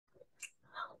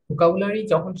Vocabulary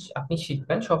যখন আপনি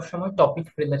শিখবেন সবসময় টপিক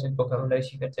রিলেটেড ভোকাবুলারি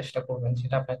শেখার চেষ্টা করবেন,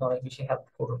 সেটা আপনাকে অনেক বেশি হেল্প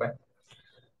করবে।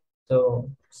 তো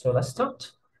সো লেটস স্টার্ট।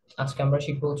 আজকে আমরা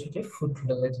শিখবো হচ্ছে যে ফুড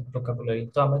রিলেটেড ভোকাবুলারি।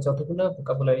 তো আমরা যতগুলো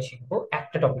ভোকাবুলারি শিখবো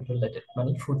একটা টপিক রিলেটেড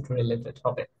মানে ফুড রিলেটেড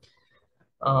হবে।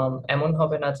 এমন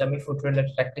হবে না যে আমি ফুড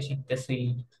রিলেটেড একটা শিখতেছি,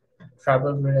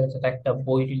 ট্রাভেল রিলেটেড একটা,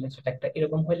 বই রিলেটেড একটা,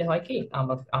 এরকম হলে হয় কি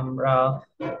আমরা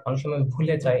অনেক সময়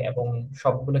ভুলে যাই এবং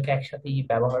সবগুলোকে একসাথে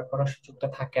ব্যবহার করার সুযোগটা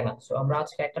থাকে না। সো আমরা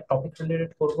আজকে একটা টপিক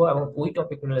রিলেটেড করব এবং ওই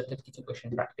টপিক রিলেটেড কিছু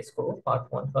কোশ্চেন প্র্যাকটিস করবো, part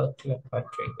 1, part 2 and part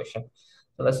 3 question.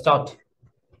 So let's start.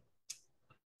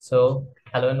 So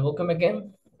hello and welcome again.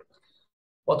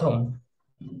 প্রথম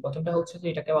প্রথমটা হচ্ছে যে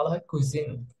এটাকে বলা হয় কুজিন।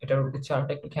 এটার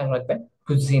উচ্চারণটা একটু খেয়াল রাখবেন।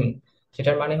 কুজিন,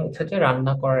 যেটার মানে হচ্ছে যে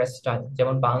রান্না করার স্টাইল।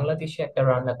 যেমন বাংলাদেশে একটা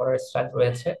রান্না করার স্টাইল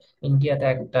রয়েছে, ইন্ডিয়াতে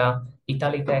একটা,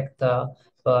 ইতালিতে একটা,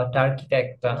 বা টার্কিতে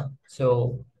একটা। সো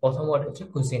প্রথম ওয়ার্ড হচ্ছে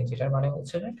কুজিন, যেটার মানে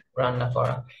হচ্ছে যে রান্না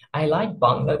করা। I like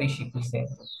Bangladeshi cuisine.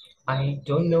 I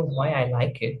don't know why I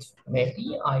like it. Maybe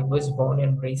I was born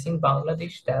and raised in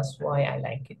Bangladesh, that's why I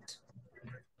like it.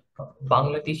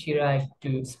 বাংলাদেশিরা একটু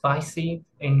স্পাইসি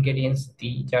ইনগ্রেডিয়েন্টস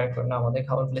দিই, যার কারণে আমাদের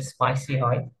খাবারগুলো স্পাইসি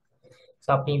হয়। তো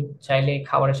আপনি চাইলে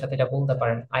খাবারের সাথে এটা বলতে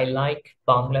পারেন, I like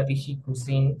Bangladeshi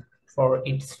cuisine for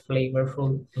its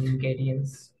flavourful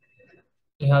ingredients.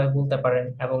 এভাবে বলতে পারেন।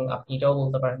 এবং আপনি এটাও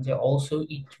বলতে পারেন যে also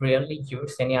it really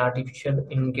use any artificial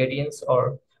ingredients or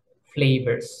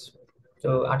flavours. তো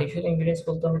আর্টিফিশিয়াল ইনগ্রেডিয়েন্টস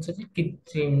বলতে হচ্ছে যে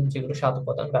কৃত্রিম যেগুলো স্বাদ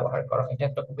উপাদান ব্যবহার করা হয়, এটা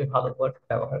একটা খুবই ভালো ওয়ার্ড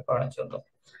ব্যবহার করার জন্য।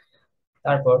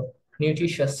 তারপর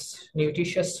নিউট্রিশাস।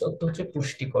 নিউট্রিশাস অর্থ হচ্ছে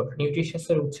পুষ্টিকর। নিউট্রিশাস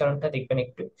এর উচ্চারণটা দেখবেন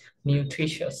একটু,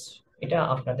 নিউট্রিশাস। এটা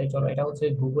আপনাদের জন্য, এটা হচ্ছে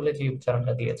গুগলে যে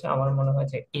উচ্চারণটা দিয়েছে, আমার মনে হয়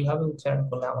যে এইভাবে উচ্চারণ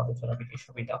করলে আমাদের জন্য বেশি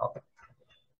সুবিধা হবে।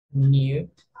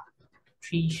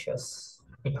 নিউট্রিশাস,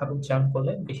 এভাবে উচ্চারণ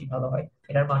করলে বেশি ভালো হয়।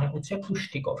 এটার মানে হচ্ছে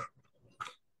পুষ্টিকর।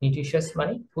 নিউট্রিশাস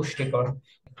মানে পুষ্টিকর।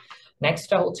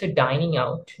 নেক্সটটা হচ্ছে ডাইনিং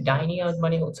আউট। ডাইনিং আউট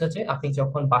মানে হচ্ছে যে আপনি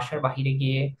যখন বাসার বাইরে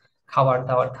গিয়ে খাবার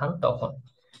দাবার খান তখন।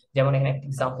 যেমন এখানে একটা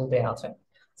এক্সাম্পল দেওয়া আছে,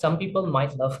 some people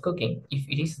might love cooking if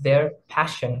it is their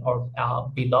passion or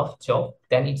beloved job,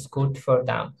 then it's good for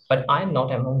them, but I'm not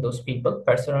among those people.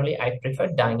 Personally, I prefer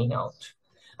dining out.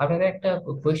 আপনাদের একটা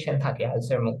কোয়েশ্চেন থাকে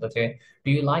আনসারের মধ্যে যে do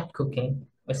you like cooking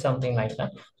বা something like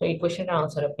that. তো এই কোয়েশ্চেনের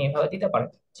answer আপনি এভাবে দিতে পারেন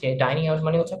যে ডাইনিং আউট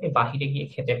মানে হচ্ছে আপনি বাহিরে গিয়ে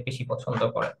খেতে বেশি পছন্দ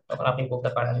করেন। তখন আপনি বলতে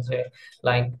পারেন যে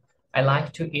like I like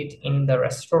to it in the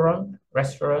restaurant.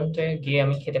 রেস্টুরেন্টে গিয়ে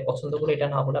আমি খেতে পছন্দ করি, এটা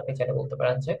না বলে আপনি চাইলে বলতে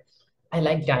পারেন যে আই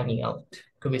লাইক ডাইনিং আউট।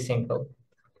 খুবই simple.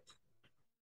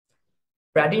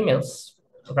 Ready mills.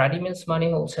 Ready mills মানে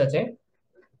হচ্ছে যে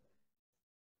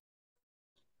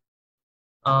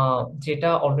যেটা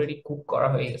অলরেডি কুক করা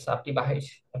হয়ে গেছে, আপনি বাহির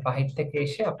বাহির থেকে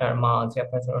এসে আপনার মা যে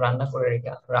আপনার জন্য রান্না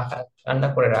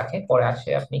করে রাখে, পরে আসে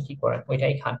আপনি কি করেন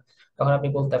ওইটাই খান। তখন আপনি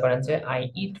বলতে পারেন যে I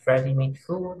eat ready made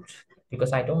food because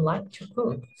I don't like to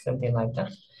cook, something like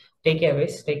that. Take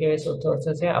অ্যাওয়েজ অর্থ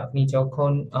হচ্ছে যে আপনি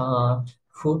যখন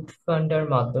ফুড পান্ডার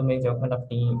মাধ্যমে যখন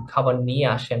আপনি খাবার নিয়ে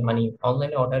আসেন, মানে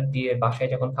অনলাইনে অর্ডার দিয়ে বাসায়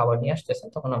যখন খাবার নিয়ে আসতেছেন,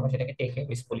 তখন আমরা সেটাকে টেক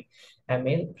অ্যাওয়েজ বলি। I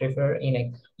may prefer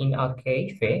in a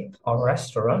cafe or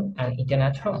restaurant and eaten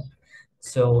at home.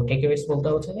 So টেকঅ্যাওয়েজ বলতে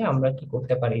হচ্ছে যে আমরা কি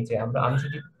করতে পারি, যে আমি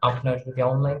যদি, আপনার যদি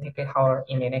অনলাইন থেকে খাওয়ার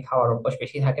এনে এনে খাওয়ার অভ্যাস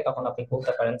বেশি থাকে, তখন আপনি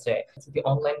বলতে পারেন যে যদি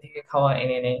অনলাইন থেকে খাওয়া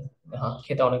এনে এনে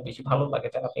খেতে অনেক বেশি ভালো লাগে,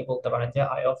 তাহলে আপনি বলতে পারেন যে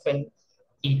I often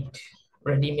it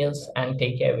ready mills and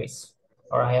টেকঅ্যাওয়েজ,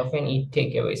 R I often it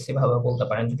টেকঅ্যাওয়েজ। এভাবে বলতে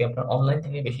পারেন যদি আপনার অনলাইন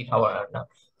থেকে বেশি খাবার রান্না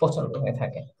পছন্দ হয়ে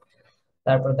থাকে।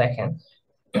 তারপর দেখেন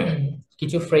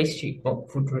কিছু ফ্রেজ শিখবো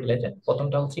ফুড রিলেটেড।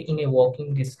 প্রথমটা হচ্ছে in a walking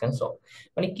distance of,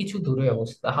 মানে কিছু দূরে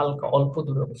অবস্থিত, হালকা অল্প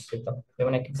দূরে অবস্থিত।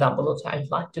 যেমন একটা এক্সাম্পল হচ্ছে I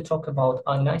like to talk about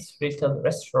a nice little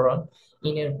restaurant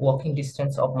in a walking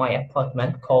distance of my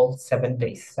apartment call 7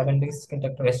 days. 7 days কিন্তু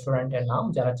একটা রেস্টুরেন্টের নাম,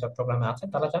 যারা চট্টগ্রামে আছেন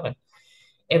তারা জানেন।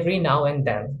 এভরি নাও এন্ড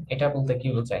দেন, এটা বলতে কি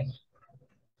বোঝায়?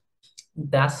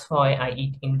 That's why I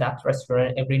eat in that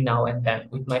restaurant every now and then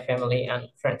with my family and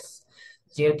friends.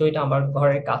 যেহেতু এটা আমার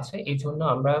ঘরের কাছে, এই জন্য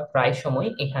আমরা প্রায় সময়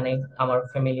এখানে আমার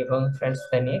ফ্যামিলি এবং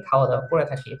ফ্রেন্ডসদের নিয়ে খাওয়া দাওয়া করে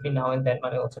থাকি। এভরি নাও এন্ড দেন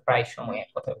মানে হচ্ছে প্রায় সময়, এক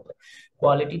কথা বলে।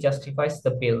 Quality জাস্টিফাইস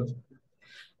the bill.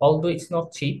 Although it's not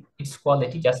chip, it's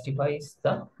quality জাস্টিফাইস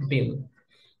the বিল।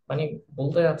 মানে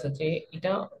বলতে যাচ্ছে যে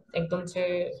এটা একদম যে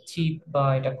চিপ বা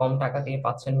এটা কম টাকা দিয়ে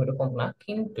পাচ্ছেন ওইরকম না,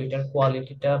 কিন্তু এটার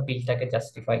কোয়ালিটিটা বিলটাকে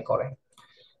জাস্টিফাই করে।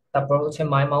 তারপর হচ্ছে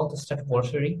মাই মাউথ স্টার্ট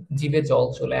ওয়াটারিং, জিভে জল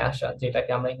চলে আসা,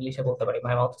 যেটাকে আমরা ইংলিশে বলতে পারি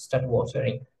মাই mouth start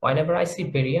watering. whenever I see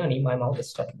biryani my mouth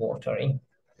start watering.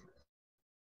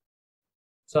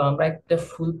 So আমরা একটা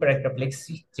ফুল প্যারাগ্রাফ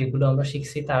লিখছি, যেগুলো আমরা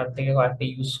শিখছি তার থেকে কয়েকটা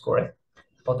ইউজ করে।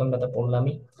 প্রথমটাতে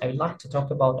বললামই, I would like to talk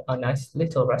about a nice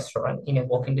little restaurant in a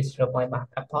walking distance of my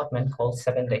apartment called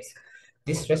 7 days.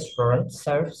 This restaurant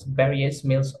serves various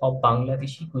meals of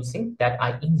Bangladeshi cuisine that I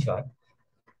enjoy.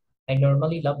 I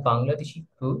normally love Bangladeshi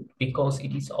food because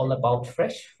it is all about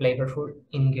fresh, flavorful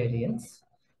ingredients.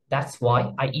 That's why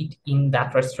I eat in that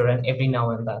restaurant every now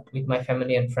and then with my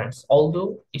family and friends.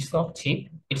 Although it's not cheap,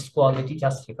 its quality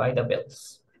justify the bills.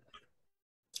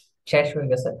 শেষ হয়ে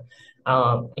গেছে।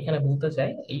 এখানে বলতে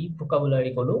চাই এই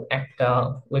vocabulary গুলো একটা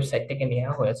website থেকে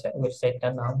নেওয়া হয়েছে।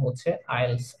 ওয়েবসাইটটার নাম হচ্ছে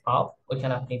আইএলস আপ।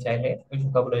 ওইখানে আপনি চাইলে ওই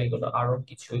ভোকাবুলারি গুলো আরো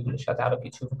কিছু এগুলোর সাথে আরো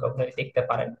কিছু ভোকাবুলারি দেখতে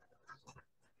পারেন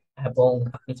এবং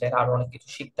আপনি চাইলে আরো অনেক কিছু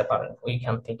শিখতে পারেন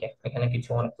ওইখান থেকে। এখানে কিছু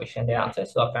অনেক কোয়েশ্চেন দেওয়া আছে,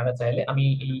 সো আপনারা চাইলে আমি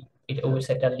এই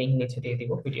ওয়েবসাইটটার লিংক নিচে দিয়ে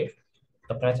দিব ভিডিও,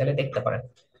 আপনারা চাইলে দেখতে পারেন।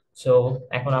 সো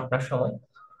এখন আপনার সময়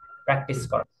প্র্যাকটিস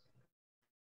করা।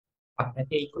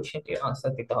 আপনাকে এই কোয়েশ্চেনটির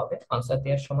আনসার দিতে হবে। আনসার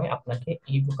দেওয়ার সময় আপনাকে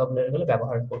এই ভোকাবুলারি গুলো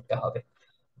ব্যবহার করতে হবে।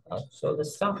 So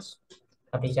let's start.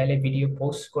 আপনি চাইলে ভিডিও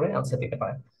পোস্ট করে আনসার দিতে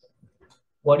পারেন।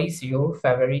 What is your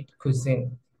favourite cuisine?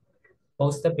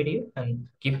 Post the video and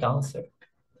give the answer.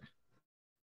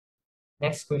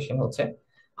 Next question হচ্ছে,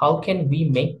 how can we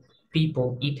make people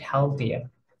it healthier?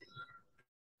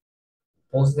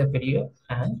 Pause the video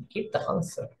and give the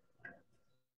answer.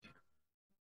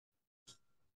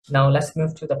 Now let's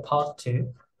move to the part 2.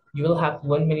 You will have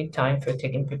 1 minute time for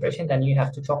taking preparation, then you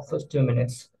have to talk for 2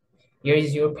 minutes. Here is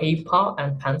your paper and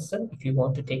pencil. If you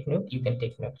want to take note, you can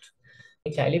take note.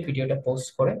 চাইলে ভিডিওটা post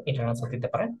করে এটার answer দিতে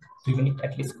পারেন। 2 minute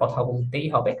at least কথা বলতেই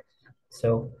হবে। So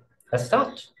let's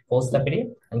start. Pause the video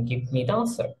and give me the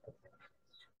answer.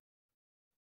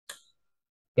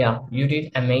 Yeah, you did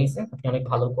amazing. আপনি অনেক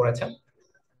ভালো করেছেন।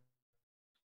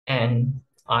 And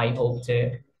I hope যে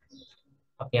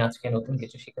আপনি আজকে নতুন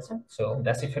কিছু শিখেছেন। So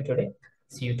that's it for today.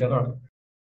 See you tomorrow.